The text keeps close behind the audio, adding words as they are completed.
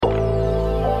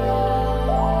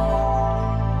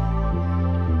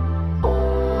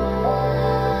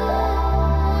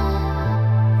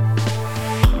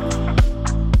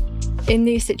in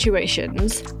these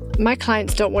situations, my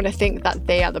clients don't want to think that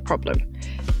they are the problem.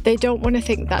 They don't want to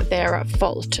think that they're at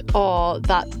fault or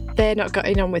that they're not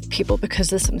getting on with people because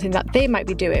there's something that they might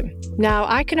be doing. Now,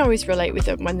 I can always relate with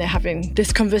them when they're having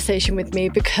this conversation with me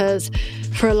because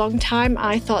for a long time,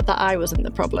 I thought that I wasn't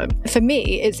the problem. For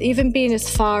me, it's even been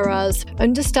as far as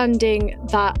understanding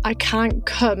that I can't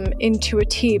come into a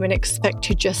team and expect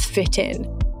to just fit in.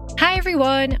 Hi,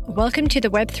 everyone. Welcome to the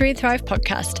Web3 Thrive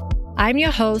podcast. I'm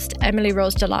your host, Emily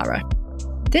Rose Delara.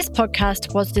 This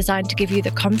podcast was designed to give you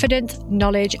the confidence,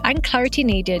 knowledge, and clarity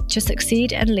needed to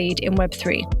succeed and lead in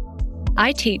Web3.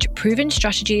 I teach proven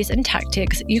strategies and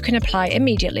tactics you can apply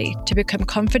immediately to become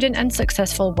confident and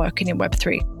successful working in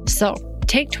Web3. So,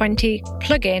 take 20,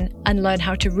 plug in, and learn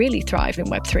how to really thrive in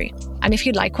Web3. And if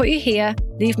you like what you hear,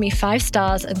 leave me 5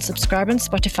 stars and subscribe on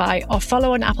Spotify or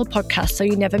follow on Apple Podcasts so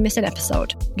you never miss an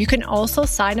episode. You can also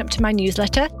sign up to my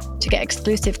newsletter to get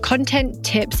exclusive content,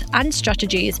 tips, and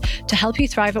strategies to help you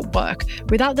thrive at work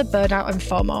without the burnout and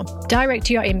FOMO, direct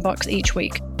to your inbox each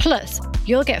week. Plus,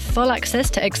 you'll get full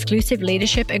access to exclusive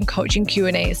leadership and coaching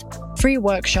Q&As, free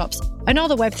workshops, and all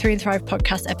the Web3 and Thrive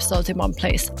podcast episodes in one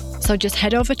place. So just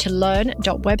head over to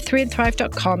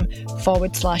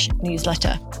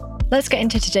learn.web3andthrive.com/newsletter. Let's get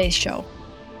into today's show.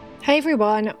 Hey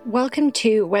everyone, welcome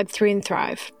to Web3 and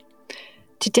Thrive.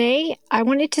 Today, I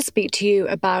wanted to speak to you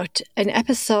about an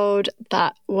episode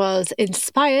that was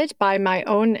inspired by my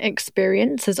own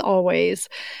experience, as always,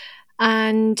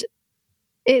 and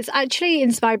it's actually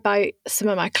inspired by some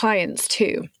of my clients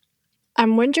too.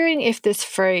 I'm wondering if this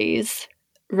phrase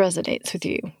resonates with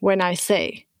you when I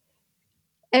say,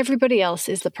 everybody else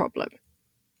is the problem.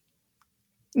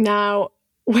 Now,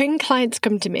 when clients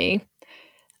come to me,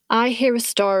 I hear a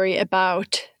story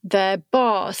about their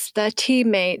boss, their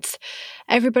teammates,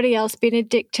 everybody else being a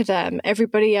dick to them,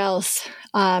 everybody else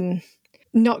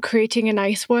not creating a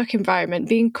nice work environment,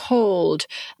 being cold,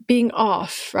 being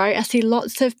off, right? I see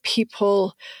lots of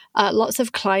people, lots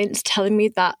of clients telling me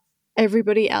that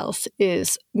everybody else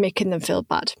is making them feel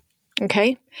bad,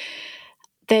 okay?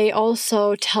 They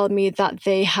also tell me that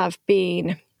they have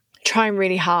been trying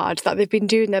really hard, that they've been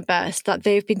doing their best, that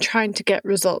they've been trying to get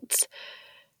results.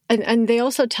 And they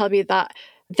also tell me that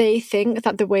they think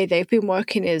that the way they've been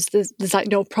working is there's like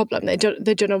no problem. They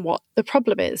don't know what the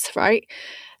problem is, right?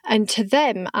 And to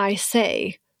them, I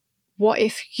say, what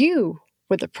if you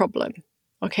were the problem?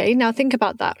 Okay, now think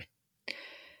about that.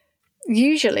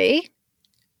 Usually,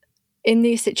 in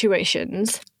these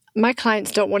situations, my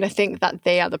clients don't want to think that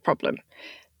they are the problem.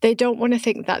 They don't want to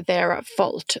think that they're at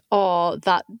fault or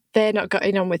that they're not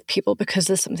getting on with people because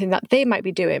there's something that they might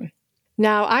be doing.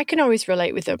 Now, I can always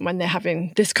relate with them when they're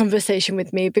having this conversation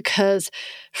with me because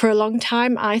for a long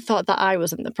time, I thought that I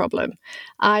wasn't the problem.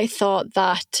 I thought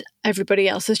that everybody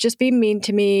else was just being mean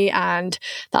to me and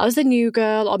that I was a new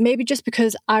girl, or maybe just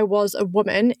because I was a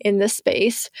woman in this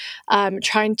space,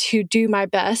 trying to do my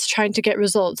best, trying to get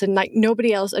results, and like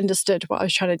nobody else understood what I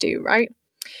was trying to do, right?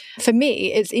 For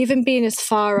me, it's even been as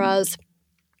far as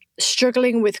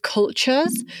struggling with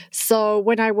cultures. So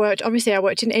when I worked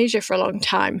in Asia for a long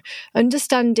time,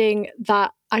 understanding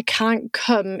that I can't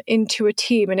come into a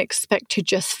team and expect to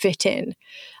just fit in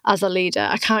as a leader.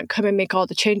 I can't come and make all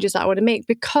the changes that I want to make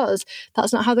because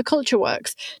that's not how the culture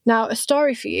works. Now, a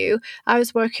story for you. I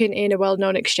was working in a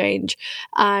well-known exchange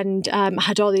and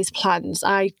had all these plans.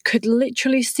 I could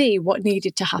literally see what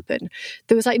needed to happen.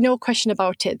 There was like no question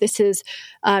about it. This is,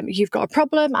 you've got a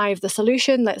problem. I have the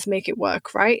solution. Let's make it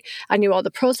work, right? I knew all the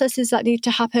processes that need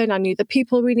to happen. I knew the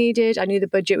people we needed. I knew the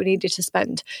budget we needed to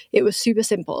spend. It was super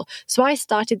simple. So I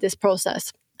started this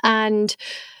process, and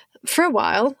for a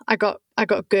while I got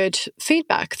good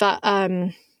feedback that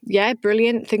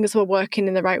brilliant, things were working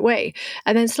in the right way.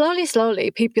 And then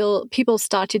slowly people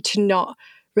started to not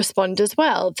respond as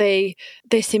well. They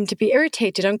seemed to be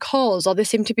irritated on calls, or they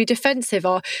seemed to be defensive,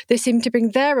 or they seemed to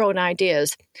bring their own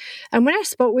ideas. And when I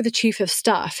spoke with the chief of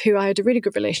staff, who I had a really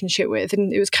good relationship with,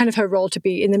 and it was kind of her role to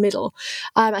be in the middle,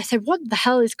 I said, what the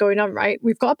hell is going on, right?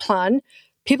 We've got a plan.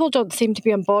 People don't seem to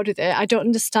be on board with it. I don't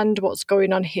understand what's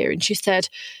going on here. And she said,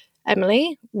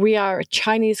 Emily, we are a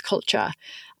Chinese culture,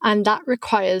 and that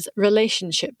requires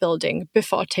relationship building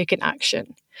before taking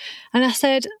action. And I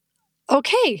said,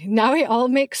 okay, now it all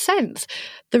makes sense.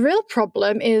 The real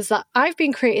problem is that I've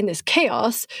been creating this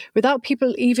chaos without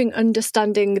people even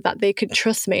understanding that they can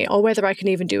trust me or whether I can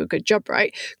even do a good job,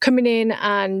 right? Coming in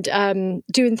and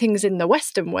doing things in the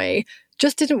Western way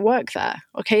just didn't work there.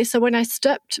 Okay, so when I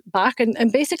stepped back,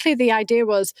 and basically the idea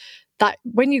was that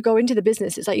when you go into the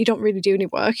business, it's like you don't really do any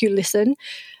work, you listen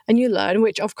and you learn,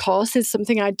 which of course is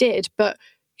something I did, but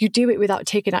you do it without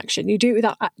taking action. You do it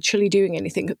without actually doing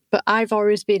anything. But I've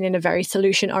always been in a very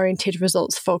solution-oriented,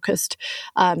 results-focused.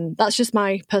 That's just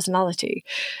my personality.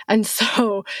 And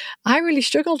so I really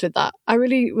struggled with that. I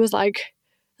really was like,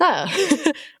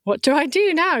 what do I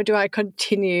do now? Do I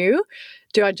continue?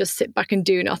 Do I just sit back and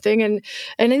do nothing? And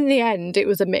in the end, it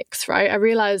was a mix, right? I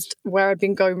realized where I'd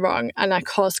been going wrong and I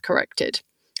course corrected.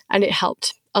 And it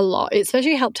helped a lot. It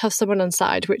especially helped have someone on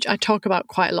side, which I talk about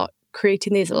quite a lot,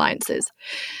 creating these alliances.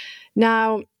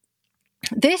 Now,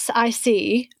 this I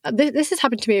see, this has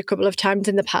happened to me a couple of times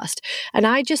in the past, and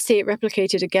I just see it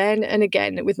replicated again and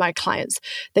again with my clients.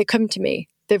 They come to me.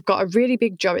 They've got a really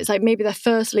big job. It's like maybe their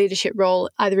first leadership role,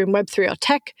 either in Web3 or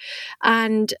tech,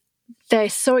 and they're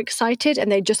so excited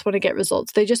and they just want to get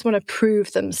results. They just want to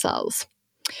prove themselves.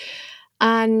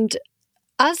 And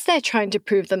as they're trying to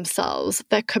prove themselves,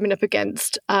 they're coming up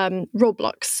against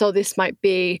roadblocks. So this might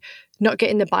be not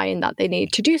getting the buy-in that they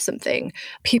need to do something,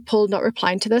 people not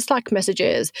replying to their Slack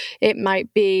messages. It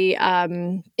might be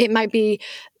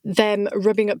them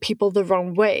rubbing up people the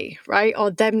wrong way, right?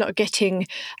 Or them not getting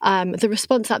the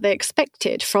response that they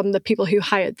expected from the people who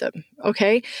hired them,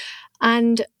 okay?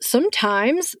 And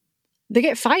sometimes they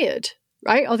get fired,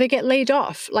 right? Or they get laid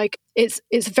off. Like it's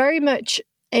very much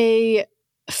a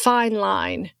fine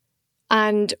line.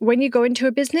 And when you go into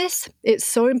a business, it's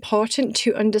so important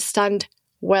to understand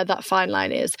where that fine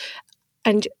line is.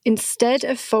 And instead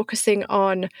of focusing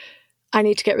on, I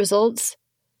need to get results,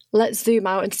 let's zoom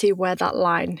out and see where that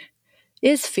line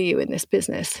is for you in this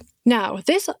business. Now,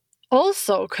 this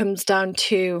also comes down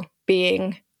to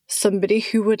being somebody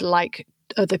who would like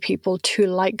other people to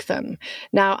like them.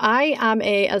 Now, I am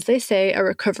as they say, a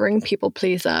recovering people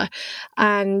pleaser.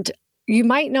 And you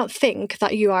might not think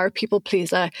that you are a people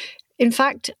pleaser. In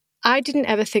fact, I didn't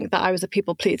ever think that I was a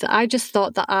people pleaser. I just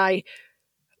thought that I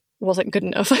wasn't good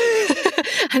enough.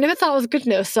 I never thought I was good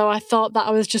enough. So I thought that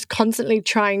I was just constantly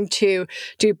trying to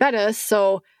do better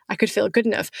so I could feel good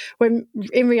enough. When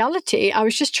in reality, I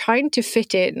was just trying to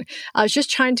fit in. I was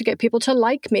just trying to get people to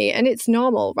like me. And it's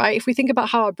normal, right? If we think about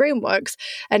how our brain works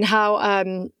and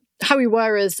how we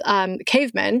were as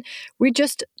cavemen, we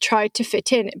just tried to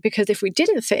fit in, because if we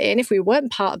didn't fit in, if we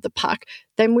weren't part of the pack,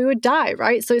 then we would die,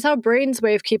 right? So it's our brain's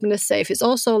way of keeping us safe. It's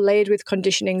also laid with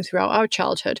conditioning throughout our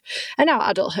childhood and our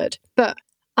adulthood. But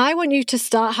I want you to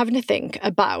start having to think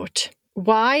about,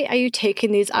 why are you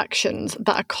taking these actions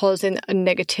that are causing a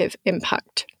negative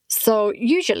impact? So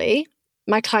usually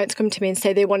my clients come to me and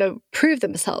say they want to prove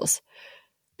themselves,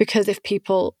 because if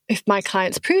my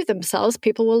clients prove themselves,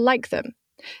 people will like them.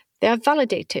 They are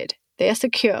validated, they are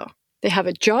secure, they have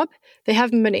a job, they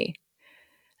have money.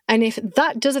 And if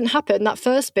that doesn't happen, that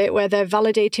first bit where they're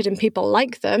validated and people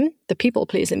like them, the people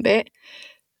pleasing bit,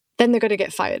 then they're going to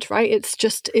get fired, right? It's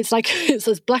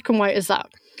as black and white as that.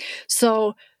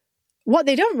 So what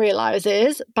they don't realize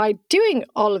is, by doing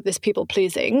all of this people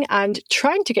pleasing and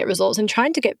trying to get results and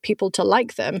trying to get people to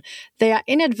like them, they are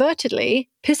inadvertently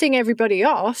pissing everybody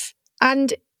off,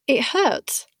 and it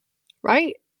hurts,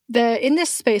 right? They're in this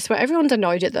space where everyone's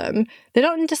annoyed at them. They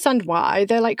don't understand why.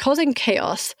 They're like causing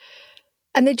chaos,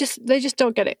 and they just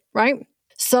don't get it, right?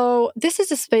 So this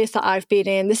is a space that I've been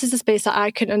in. This is a space that I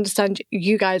can understand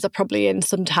you guys are probably in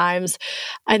sometimes.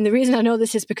 And the reason I know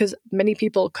this is because many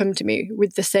people come to me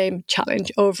with the same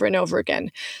challenge over and over again.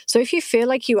 So if you feel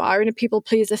like you are in a people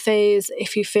pleaser phase,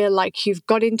 if you feel like you've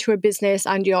got into a business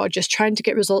and you're just trying to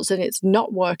get results and it's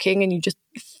not working, and you just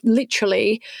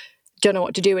literally don't know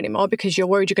what to do anymore because you're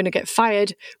worried you're going to get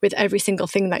fired with every single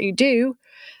thing that you do,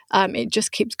 it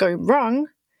just keeps going wrong,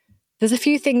 there's a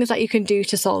few things that you can do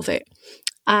to solve it.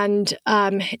 And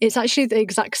it's actually the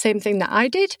exact same thing that I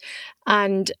did,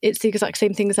 and it's the exact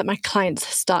same things that my clients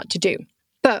start to do.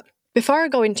 But before I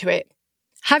go into it,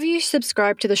 have you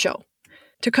subscribed to the show?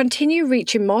 To continue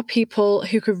reaching more people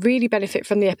who could really benefit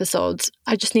from the episodes,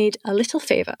 I just need a little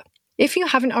favour. If you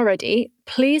haven't already,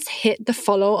 please hit the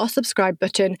follow or subscribe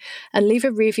button and leave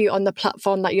a review on the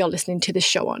platform that you're listening to this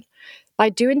show on. By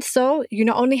doing so, you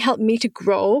not only help me to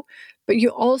grow, but you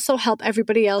also help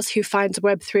everybody else who finds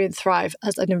Web3 and Thrive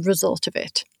as a result of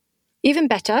it. Even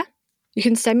better, you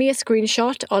can send me a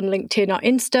screenshot on LinkedIn or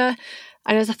Insta,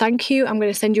 and as a thank you, I'm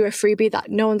going to send you a freebie that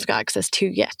no one's got access to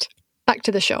yet. Back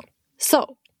to the show.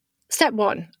 So, step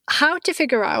 1, how to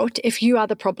figure out if you are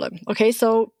the problem. Okay,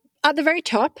 so at the very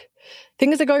top,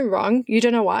 things are going wrong, you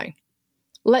don't know why.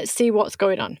 Let's see what's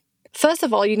going on. First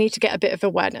of all, you need to get a bit of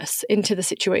awareness into the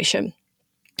situation.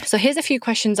 So here's a few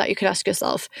questions that you could ask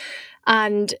yourself.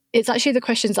 And it's actually the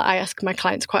questions that I ask my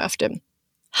clients quite often.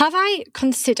 Have I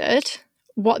considered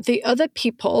what the other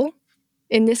people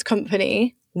in this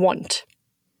company want?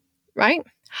 Right?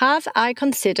 Have I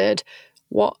considered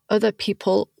what other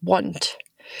people want.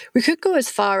 We could go as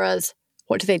far as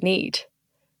what do they need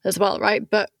as well, right?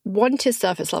 But want is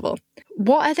surface level.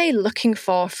 What are they looking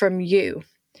for from you?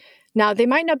 Now, they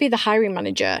might not be the hiring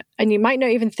manager, and you might not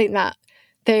even think that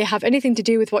they have anything to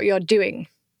do with what you're doing.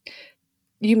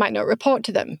 You might not report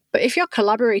to them. But if you're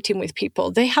collaborating with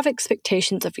people, they have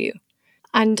expectations of you.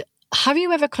 And have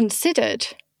you ever considered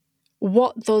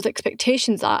what those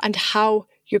expectations are and how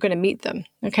you're going to meet them?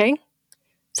 Okay?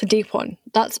 It's a deep one.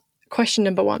 That's question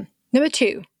number 1. Number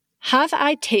 2, have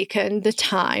I taken the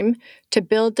time to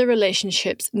build the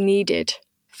relationships needed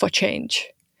for change?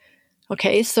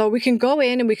 Okay, so we can go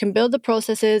in and we can build the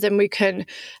processes and we can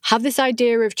have this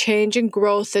idea of change and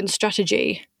growth and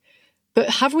strategy. But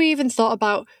have we even thought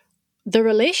about the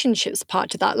relationships part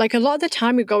to that? Like a lot of the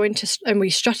time we go into and we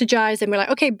strategize and we're like,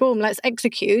 okay, boom, let's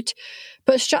execute.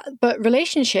 But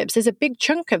relationships is a big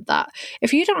chunk of that.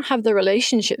 If you don't have the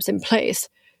relationships in place,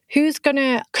 who's going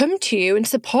to come to you and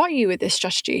support you with this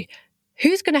strategy?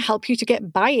 Who's going to help you to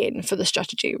get buy-in for the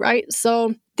strategy, right?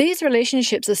 So these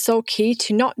relationships are so key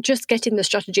to not just getting the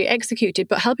strategy executed,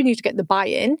 but helping you to get the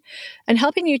buy-in and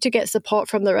helping you to get support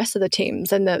from the rest of the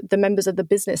teams and the members of the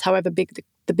business, however big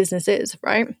the business is,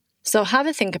 right? So have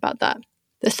a think about that.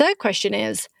 The third question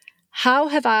is, how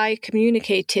have I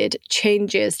communicated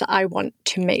changes that I want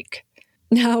to make?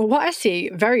 Now, what I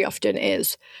see very often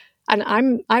is, and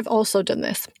I've also done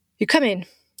this, you come in,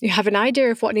 you have an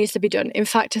idea of what needs to be done. In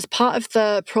fact, as part of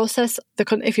the process,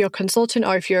 if you're a consultant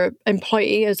or if you're an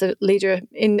employee as a leader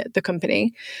in the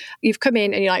company, you've come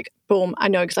in and you're like, boom, I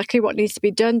know exactly what needs to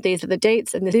be done. These are the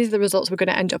dates and these are the results we're going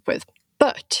to end up with.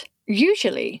 But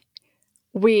usually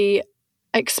we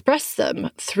express them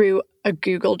through a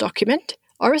Google document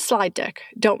or a slide deck,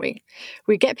 don't we?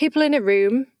 We get people in a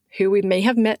room who we may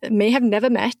have never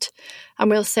met, and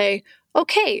we'll say,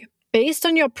 okay, based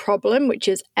on your problem, which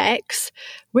is X,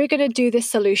 we're going to do this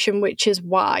solution, which is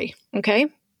Y, okay?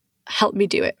 Help me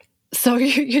do it. So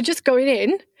you're just going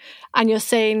in and you're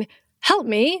saying, help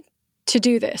me to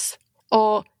do this.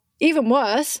 Or even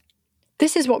worse,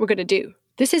 this is what we're going to do.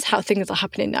 This is how things are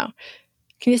happening now.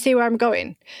 Can you see where I'm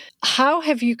going? How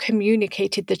have you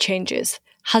communicated the changes?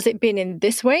 Has it been in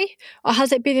this way or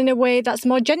has it been in a way that's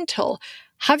more gentle?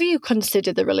 Have you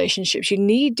considered the relationships you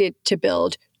needed to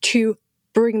build to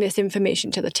bring this information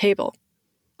to the table?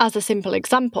 As a simple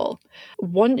example,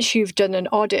 once you've done an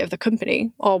audit of the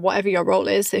company or whatever your role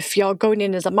is, if you're going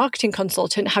in as a marketing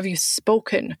consultant, have you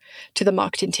spoken to the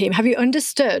marketing team? Have you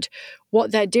understood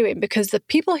what they're doing? Because the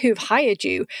people who've hired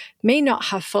you may not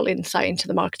have full insight into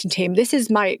the marketing team. This is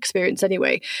my experience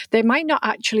anyway. They might not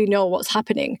actually know what's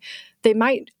happening. They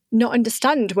might not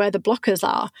understand where the blockers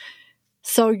are.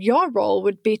 So your role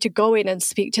would be to go in and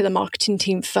speak to the marketing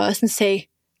team first and say,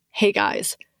 hey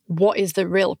guys, what is the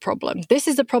real problem? This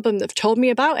is the problem they've told me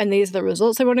about, and these are the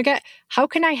results I want to get. How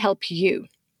can I help you?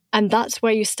 And that's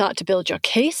where you start to build your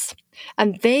case,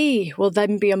 and they will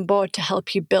then be on board to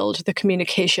help you build the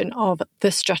communication of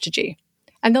the strategy.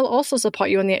 And they'll also support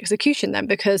you on the execution then,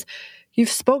 because you've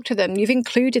spoke to them, you've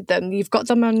included them, you've got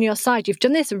them on your side. You've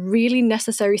done this really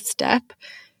necessary step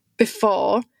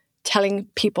before telling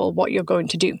people what you're going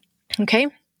to do, okay?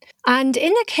 And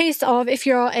in the case of if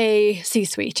you're a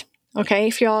C-suite, okay,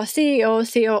 if you're CEO,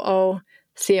 COO,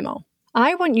 CMO,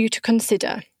 I want you to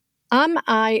consider, am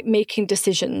I making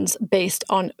decisions based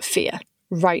on fear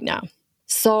right now?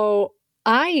 So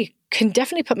I can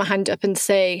definitely put my hand up and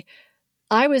say,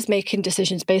 I was making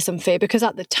decisions based on fear because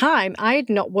at the time I had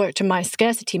not worked on my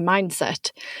scarcity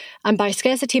mindset. And by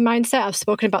scarcity mindset, I've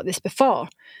spoken about this before.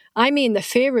 I mean the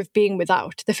fear of being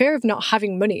without, the fear of not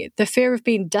having money, the fear of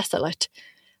being desolate.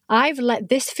 I've let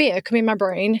this fear come in my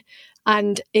brain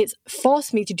and it's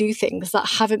forced me to do things that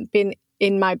haven't been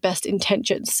in my best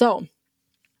intentions. So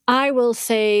I will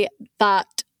say that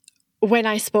when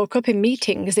I spoke up in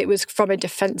meetings, it was from a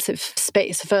defensive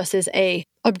space versus a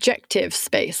objective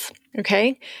space,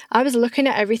 okay? I was looking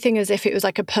at everything as if it was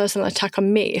like a personal attack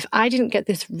on me. If I didn't get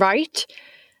this right,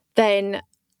 then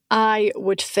I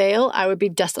would fail, I would be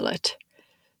desolate.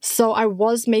 So I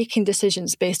was making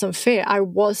decisions based on fear. I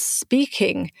was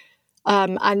speaking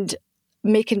and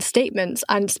making statements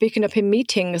and speaking up in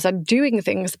meetings and doing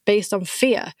things based on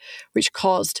fear, which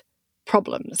caused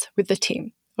problems with the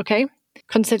team, okay?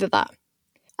 Consider that.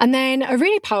 And then a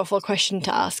really powerful question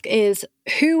to ask is,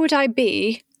 who would I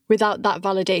be without that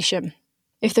validation?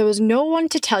 If there was no one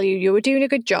to tell you were doing a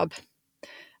good job,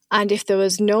 and if there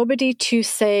was nobody to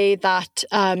say that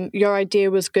your idea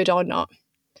was good or not,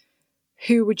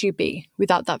 who would you be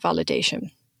without that validation?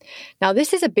 Now,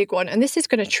 this is a big one, and this is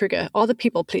going to trigger all the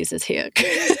people pleasers here.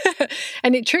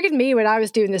 And it triggered me when I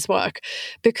was doing this work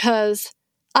because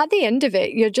at the end of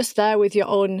it, you're just there with your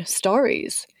own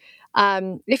stories.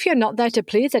 If you're not there to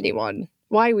please anyone,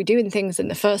 why are we doing things in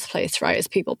the first place, right, as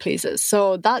people pleasers?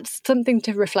 So that's something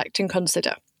to reflect and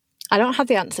consider. I don't have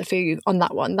the answer for you on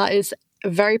that one. That is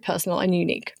very personal and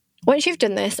unique. Once you've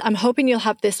done this, I'm hoping you'll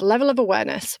have this level of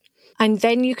awareness, and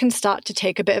then you can start to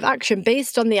take a bit of action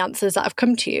based on the answers that have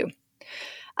come to you.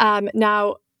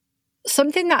 Now,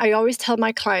 something that I always tell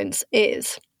my clients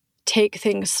is take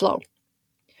things slow.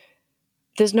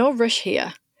 There's no rush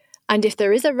here. And if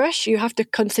there is a rush, you have to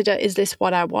consider, is this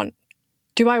what I want?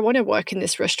 Do I want to work in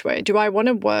this rushed way? Do I want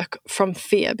to work from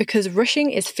fear? Because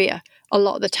rushing is fear a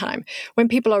lot of the time. When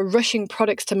people are rushing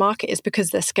products to market, it's because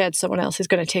they're scared someone else is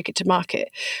going to take it to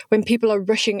market. When people are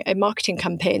rushing a marketing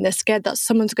campaign, they're scared that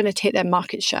someone's going to take their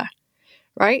market share,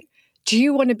 right? Do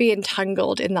you want to be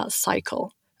entangled in that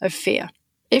cycle of fear?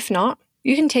 If not,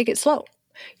 you can take it slow.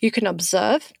 You can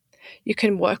observe. You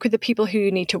can work with the people who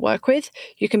you need to work with.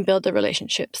 You can build the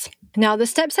relationships. Now, the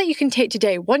steps that you can take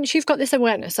today, once you've got this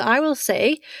awareness, I will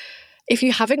say, if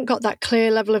you haven't got that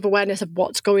clear level of awareness of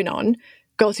what's going on,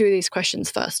 go through these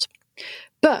questions first.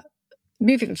 But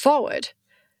moving forward,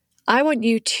 I want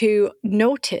you to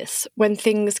notice when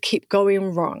things keep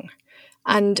going wrong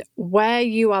and where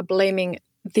you are blaming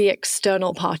the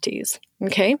external parties,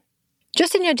 okay?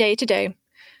 Just in your day-to-day,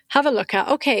 have a look at,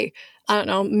 okay, I don't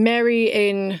know, Mary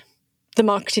in the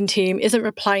marketing team isn't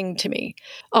replying to me.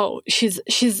 Oh, she's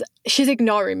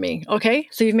ignoring me, okay?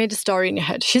 So you've made a story in your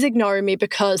head. She's ignoring me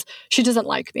because she doesn't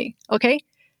like me, okay?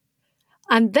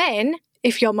 And then,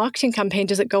 if your marketing campaign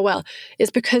doesn't go well,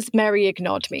 it's because Mary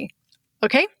ignored me,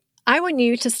 okay? I want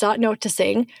you to start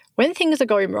noticing when things are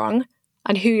going wrong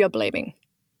and who you're blaming.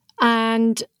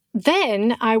 And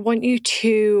then I want you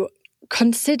to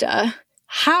consider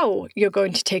how you're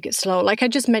going to take it slow. Like I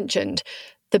just mentioned,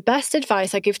 the best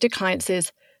advice I give to clients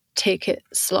is take it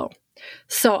slow.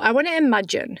 So I want to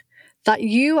imagine that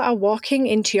you are walking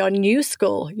into your new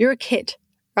school. You're a kid,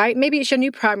 right? Maybe it's your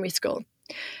new primary school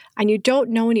and you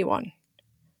don't know anyone.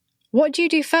 What do you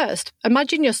do first?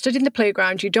 Imagine you're stood in the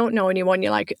playground, you don't know anyone,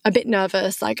 you're like a bit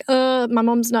nervous, like, my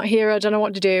mum's not here, I don't know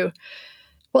what to do.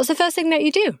 What's the first thing that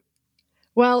you do?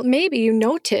 Well, maybe you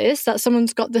notice that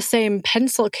someone's got the same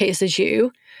pencil case as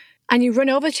you and you run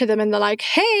over to them and they're like,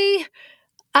 hey,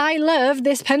 I love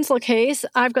this pencil case.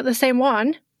 I've got the same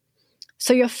one.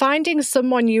 So you're finding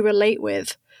someone you relate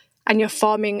with and you're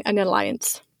forming an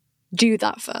alliance. Do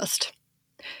that first.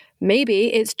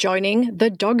 Maybe it's joining the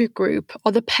dog group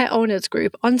or the pet owners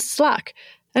group on Slack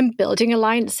and building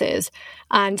alliances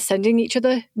and sending each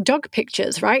other dog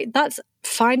pictures, right? That's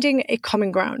finding a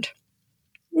common ground.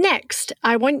 Next,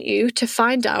 I want you to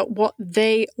find out what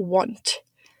they want.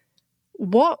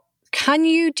 What can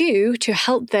you do to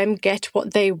help them get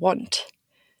what they want?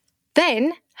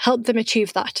 Then help them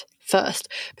achieve that first.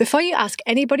 Before you ask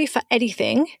anybody for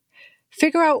anything,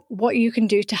 figure out what you can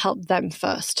do to help them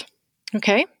first.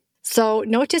 Okay? So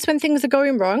notice when things are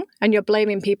going wrong and you're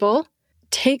blaming people,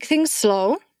 take things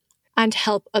slow and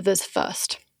help others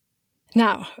first.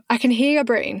 Now, I can hear your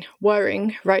brain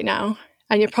whirring right now,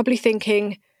 and you're probably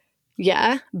thinking,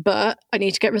 yeah, but I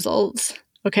need to get results.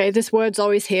 Okay, this word's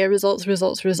always here, results,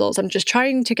 results, results. I'm just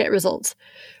trying to get results.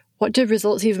 What do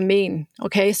results even mean?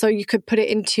 Okay, so you could put it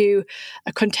into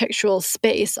a contextual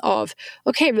space of,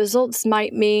 okay, results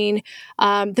might mean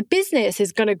the business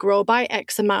is going to grow by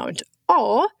X amount,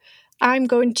 or I'm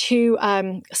going to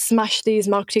smash these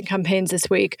marketing campaigns this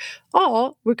week,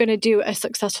 or we're going to do a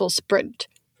successful sprint,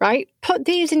 right? Put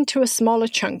these into a smaller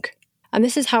chunk. And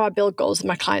this is how I build goals with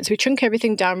my clients. We chunk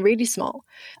everything down really small.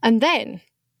 And then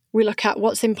we look at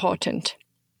what's important.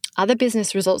 Are the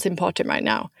business results important right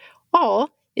now? Or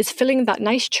is filling that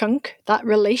nice chunk, that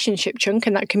relationship chunk,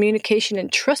 and that communication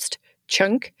and trust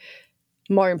chunk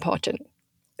more important?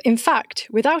 In fact,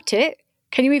 without it,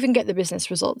 can you even get the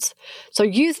business results? So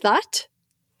use that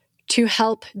to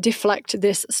help deflect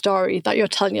this story that you're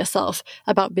telling yourself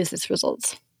about business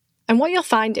results. And what you'll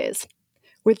find is,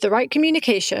 with the right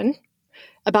communication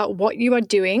about what you are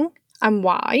doing and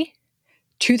why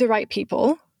to the right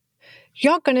people,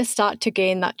 you're going to start to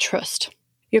gain that trust.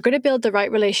 You're going to build the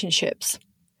right relationships.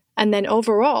 And then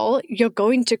overall, you're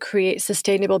going to create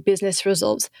sustainable business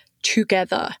results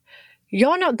together.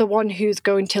 You're not the one who's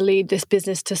going to lead this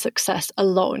business to success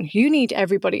alone. You need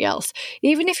everybody else.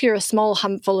 Even if you're a small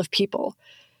handful of people,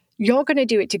 you're going to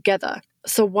do it together.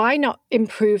 So why not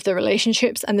improve the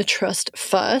relationships and the trust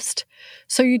first,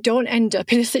 so you don't end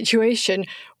up in a situation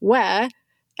where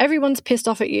everyone's pissed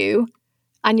off at you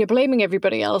and you're blaming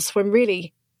everybody else when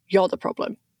really you're the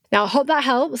problem. Now, I hope that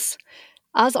helps.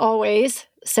 As always,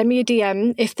 Send me a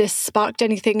DM if this sparked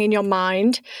anything in your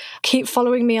mind. Keep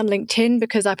following me on LinkedIn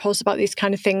because I post about these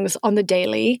kind of things on the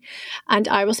daily. And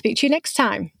I will speak to you next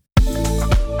time.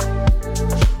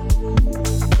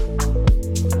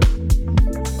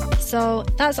 So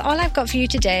that's all I've got for you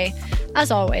today.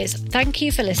 As always, thank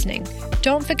you for listening.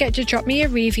 Don't forget to drop me a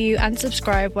review and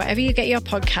subscribe wherever you get your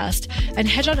podcast, and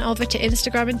head on over to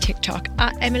Instagram and TikTok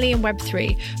at Emily in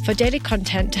Web3 for daily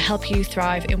content to help you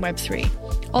thrive in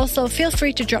Web3. Also, feel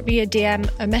free to drop me a DM,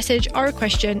 a message or a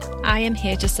question. I am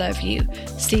here to serve you.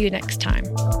 See you next time.